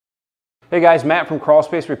Hey guys, Matt from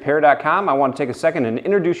crawlspacerepair.com. I want to take a second and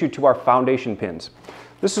introduce you to our foundation pins.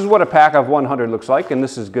 This is what a pack of 100 looks like, and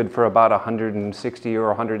this is good for about 160 or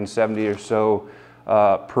 170 or so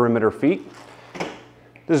perimeter feet.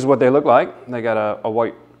 This is what they look like. They got a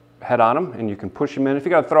white head on them, and you can push them in. If you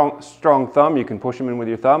got a strong thumb, you can push them in with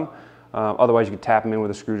your thumb. Otherwise, you can tap them in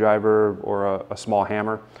with a screwdriver or a small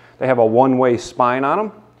hammer. They have a one-way spine on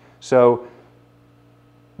them. So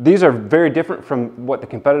these are very different from what the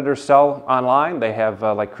competitors sell online. They have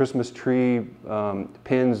like Christmas tree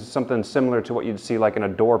pins, something similar to what you'd see like in a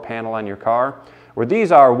door panel on your car. Where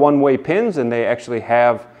these are one-way pins, and they actually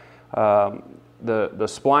have the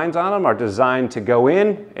splines on them are designed to go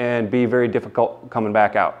in and be very difficult coming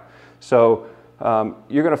back out. So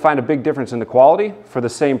you're going to find a big difference in the quality for the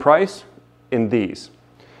same price in these.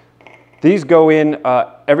 These go in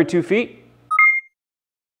every 2 feet.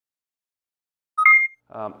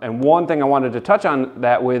 And one thing I wanted to touch on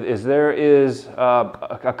that with is there is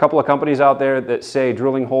a couple of companies out there that say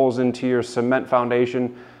drilling holes into your cement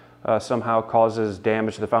foundation somehow causes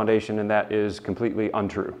damage to the foundation, and that is completely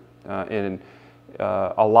untrue. In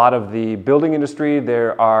a lot of the building industry,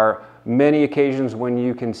 there are many occasions when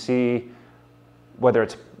you can see whether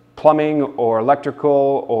it's plumbing or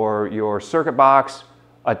electrical or your circuit box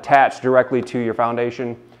attached directly to your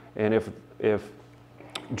foundation, and if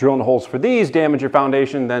drilling holes for these damage your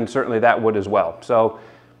foundation, then certainly that would as well. So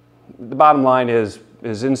the bottom line is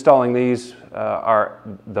installing these are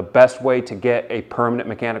the best way to get a permanent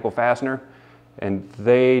mechanical fastener, and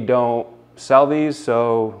they don't sell these,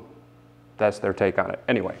 so that's their take on it.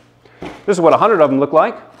 Anyway, this is what 100 of them look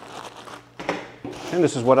like, and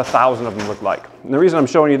this is what 1,000 of them look like. And the reason I'm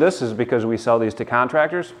showing you this is because we sell these to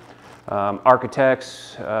contractors,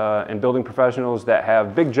 architects, and building professionals that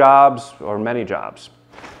have big jobs or many jobs.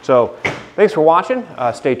 So thanks for watching.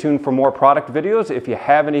 Stay tuned for more product videos. If you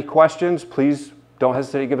have any questions, please don't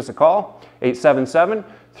hesitate to give us a call,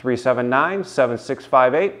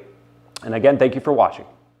 877-379-7658. And again, thank you for watching.